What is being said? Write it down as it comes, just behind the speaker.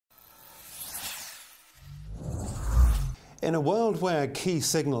In a world where key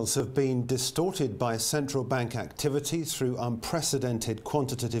signals have been distorted by central bank activity through unprecedented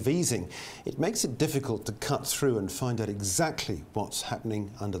quantitative easing, it makes it difficult to cut through and find out exactly what's happening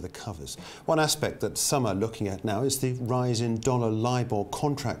under the covers. One aspect that some are looking at now is the rise in dollar LIBOR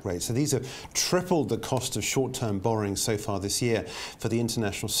contract rates. So these have tripled the cost of short-term borrowing so far this year for the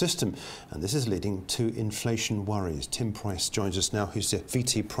international system, and this is leading to inflation worries. Tim Price joins us now, who's the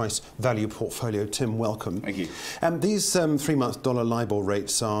VT Price Value Portfolio. Tim, welcome. Thank you. These 3-month dollar LIBOR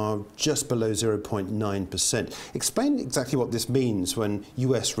rates are just below 0.9%. Explain exactly what this means when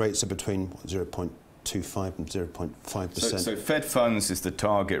US rates are between 0.25 and 0.5%. So Fed funds is the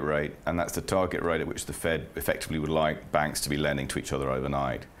target rate, and that's the target rate at which the Fed effectively would like banks to be lending to each other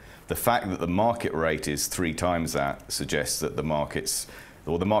overnight. The fact that the market rate is 3 times that suggests that the market's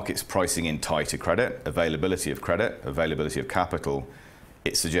pricing in tighter credit, availability of capital.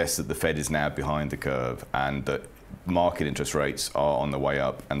 It suggests that the Fed is now behind the curve and that market interest rates are on the way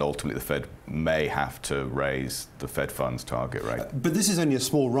up, and ultimately the Fed may have to raise the Fed funds target rate. But this is only a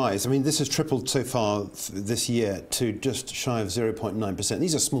small rise. I mean, this has tripled so far this year to just shy of 0.9%.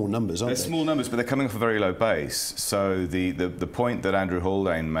 These are small numbers, aren't they? They're small numbers, but they're coming off a very low base. So the point that Andrew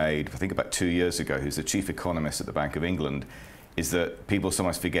Haldane made, I think about 2 years ago, who's the chief economist at the Bank of England, is that people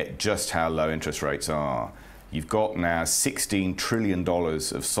sometimes forget just how low interest rates are. You've got now $16 trillion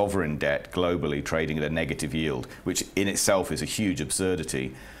of sovereign debt globally trading at a negative yield, which in itself is a huge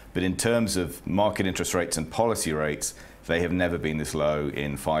absurdity. But in terms of market interest rates and policy rates, they have never been this low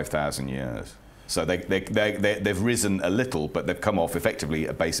in 5,000 years. So they've risen a little, but they've come off effectively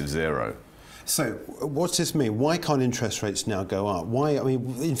a base of 0. So what's this mean? Why can't interest rates now go up? Why? I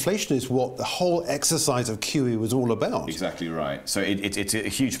mean, inflation is what the whole exercise of QE was all about. Exactly right. So it's a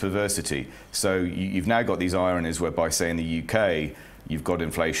huge perversity. So you've now got these ironies whereby, say, in the UK, you've got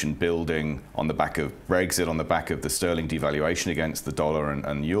inflation building on the back of Brexit, on the back of the sterling devaluation against the dollar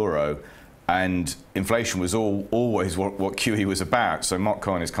and euro. And inflation was always what QE was about. So Mark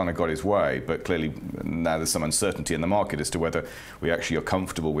Carney has kind of got his way, but clearly now there's some uncertainty in the market as to whether we actually are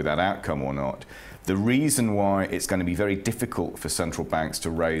comfortable with that outcome or not. The reason why it's going to be very difficult for central banks to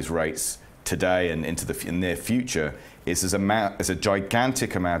raise rates today and into the near future is there's a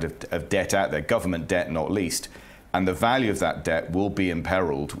gigantic amount of debt out there, government debt not least, and the value of that debt will be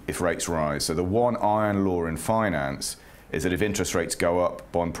imperiled if rates rise. So the one iron law in finance is that if interest rates go up,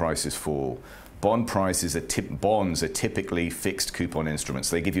 bond prices fall. Bonds are typically fixed coupon instruments.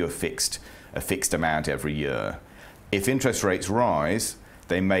 They give you a fixed amount every year. If interest rates rise,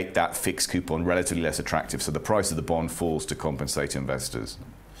 they make that fixed coupon relatively less attractive, so the price of the bond falls to compensate investors.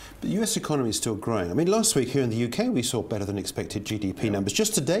 The US economy is still growing. I mean, last week here in the UK, we saw better than expected GDP numbers.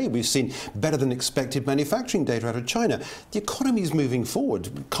 Just today, we've seen better than expected manufacturing data out of China. The economy is moving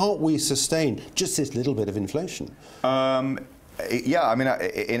forward. Can't we sustain just this little bit of inflation? Yeah, I mean,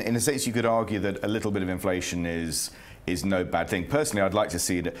 in a sense, you could argue that a little bit of inflation is no bad thing. Personally, I'd like to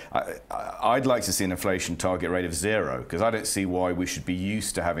see an inflation target rate of 0, because I don't see why we should be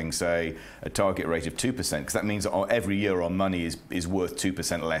used to having, say, a target rate of 2%, because that means that every year our money is worth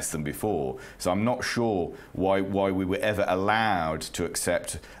 2% less than before. So I'm not sure why we were ever allowed to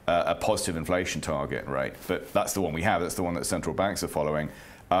accept a positive inflation target rate. But that's the one we have. That's the one that central banks are following.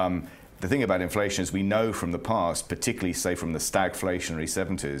 The thing about inflation is we know from the past, particularly, say, from the stagflationary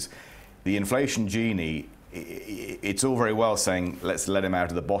 70s, the inflation genie, it's all very well saying, let's let him out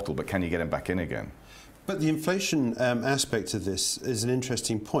of the bottle, but can you get him back in again? But the inflation aspect of this is an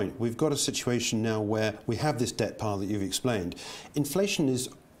interesting point. We've got a situation now where we have this debt pile that you've explained. Inflation is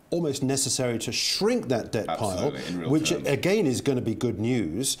almost necessary to shrink that debt pile, which again is going to be good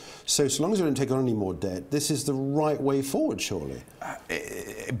news. So long as we don't take on any more debt, this is the right way forward, surely.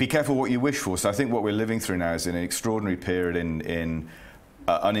 Be careful what you wish for. So I think what we're living through now is an extraordinary period in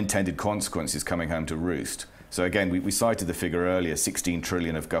unintended consequences coming home to roost. So again, we cited the figure earlier, 16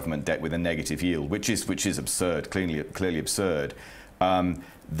 trillion of government debt with a negative yield, which is absurd, clearly absurd.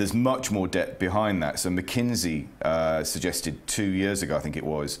 There's much more debt behind that. So McKinsey suggested 2 years ago, I think it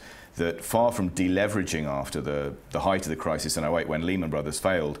was, that far from deleveraging after the height of the crisis in 2008 when Lehman Brothers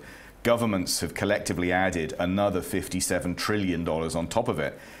failed, governments have collectively added another $57 trillion on top of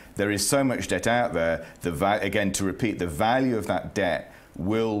it. There is so much debt out there. Again, to repeat, the value of that debt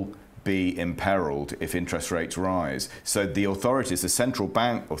will be imperiled if interest rates rise. So the authorities, the central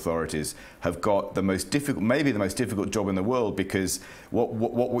bank authorities, have got the most difficult, maybe the most difficult job in the world, because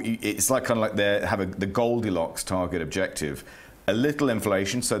it's like kind of like they have the Goldilocks target objective. A little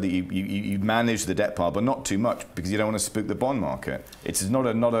inflation so that you manage the debt pile, but not too much, because you don't want to spook the bond market. It's not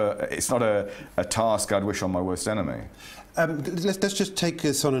a task I'd wish on my worst enemy. Let's just take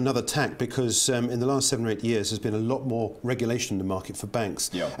this on another tack, because in the last 7 or 8 years there's been a lot more regulation in the market for banks.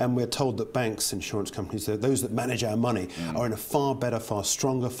 Yeah. And we're told that banks, insurance companies, those that manage our money, are in a far better, far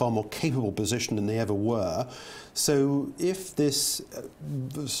stronger, far more capable position than they ever were. So if this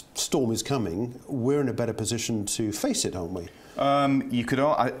storm is coming, we're in a better position to face it, aren't we?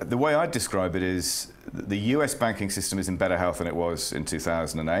 The way I'd describe it is the US banking system is in better health than it was in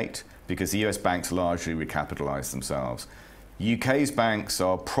 2008 because the US banks largely recapitalised themselves. UK's banks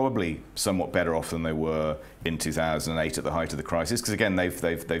are probably somewhat better off than they were in 2008 at the height of the crisis, because again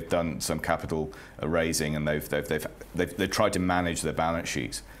they've done some capital raising and they've tried to manage their balance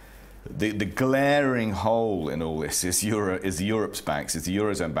sheets. The glaring hole in all this is Europe's banks, is the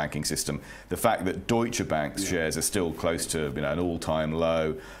Eurozone banking system. The fact that Deutsche Bank's shares are still close to an all-time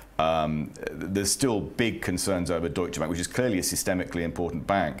low. There's still big concerns over Deutsche Bank, which is clearly a systemically important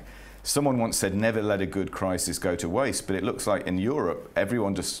bank. Someone once said, never let a good crisis go to waste, but it looks like in Europe,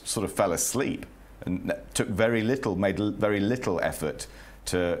 everyone just sort of fell asleep and made very little effort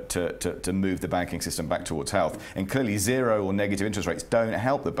to move the banking system back towards health. And clearly zero or negative interest rates don't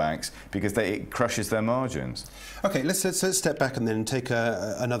help the banks because it crushes their margins. Okay, let's step back and then take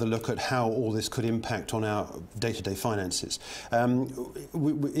another look at how all this could impact on our day-to-day finances.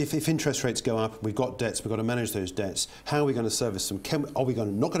 If interest rates go up, we've got debts, we've got to manage those debts. How are we going to service them? Are we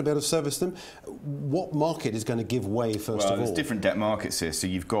not going to be able to service them? What market is going to give way first of all? There's different debt markets here. So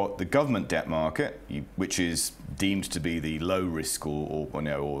you've got the government debt market, which is deemed to be the low risk or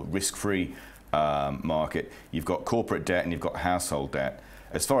risk-free market. You've got corporate debt and you've got household debt.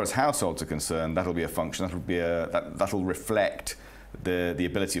 As far as households are concerned, that'll be a function. That'll reflect the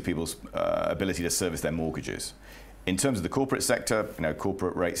ability of people's ability to service their mortgages. In terms of the corporate sector,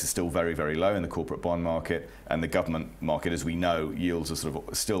 corporate rates are still very, very low in the corporate bond market, and the government market, as we know, yields are sort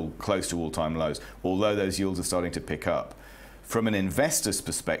of still close to all-time lows, although those yields are starting to pick up. From an investor's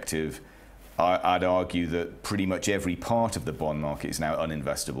perspective, I'd argue that pretty much every part of the bond market is now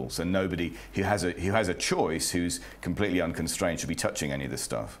uninvestable. So nobody who has a choice, who's completely unconstrained, should be touching any of this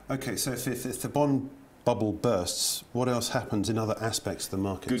stuff. Okay, so if the bond bubble bursts, what else happens in other aspects of the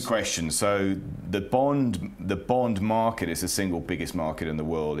market? Good question. So the bond market is the single biggest market in the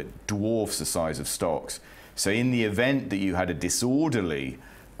world. It dwarfs the size of stocks. So in the event that you had a disorderly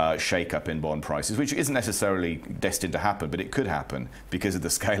shake-up in bond prices, which isn't necessarily destined to happen, but it could happen because of the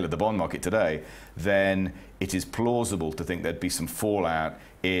scale of the bond market today, then it is plausible to think there'd be some fallout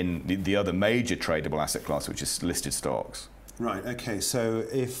in the other major tradable asset class, which is listed stocks. Right, okay, so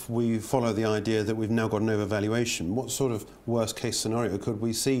if we follow the idea that we've now got an overvaluation, what sort of worst-case scenario could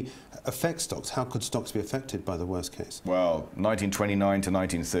we see affect stocks? How could stocks be affected by the worst case? Well, 1929 to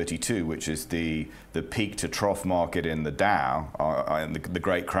 1932, which is the peak to trough market in the Dow, and the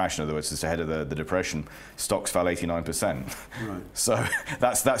great crash, in other words, just ahead of the Depression, stocks fell 89%. Right. So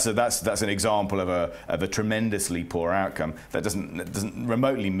that's an example of a tremendously poor outcome. That doesn't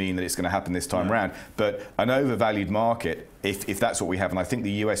remotely mean that it's going to happen this time round, but an overvalued market, if that's what we have, and I think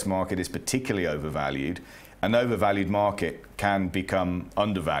the US market is particularly overvalued, an overvalued market can become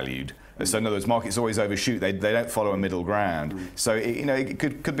undervalued. So in other words, markets always overshoot. They don't follow a middle ground. So it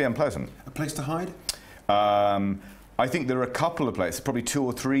could be unpleasant. A place to hide? I think there are a couple of places, probably 2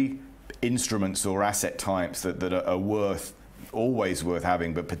 or 3 instruments or asset types that are always worth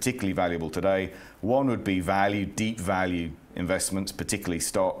having, but particularly valuable today. One would be deep value investments, particularly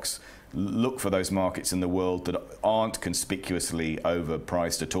stocks. Look for those markets in the world that aren't conspicuously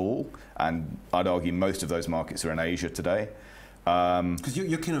overpriced at all, and I'd argue most of those markets are in Asia today. Because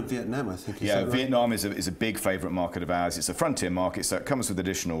you're keen on Vietnam, I think. Yeah, Vietnam is a big favourite market of ours. It's a frontier market, so it comes with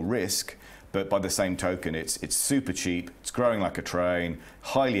additional risk, but by the same token, it's super cheap, it's growing like a train,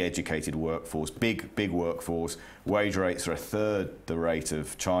 highly educated workforce, big workforce. Wage rates are 1/3 the rate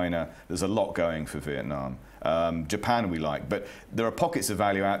of China. There's a lot going for Vietnam. Japan we like, but there are pockets of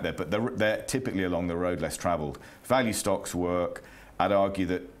value out there, but they're typically along the road less travelled. Value stocks work. I'd argue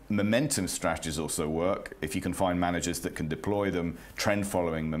that momentum strategies also work if you can find managers that can deploy them,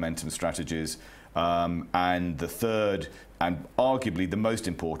 trend-following momentum strategies. And the third, and arguably the most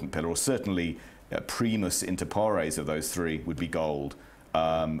important pillar, or certainly primus inter pares of those 3, would be gold,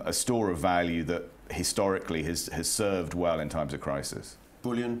 a store of value that historically has served well in times of crisis.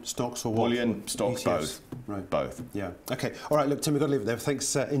 Bullion, stocks, or what? Bullion, stocks, both. Right. Both. Yeah. Okay. All right. Look, Tim, we've got to leave it there.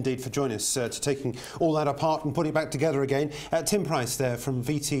 Thanks indeed for joining us, to taking all that apart and putting it back together again. Tim Price there from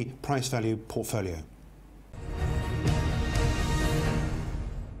VT Price Value Portfolio.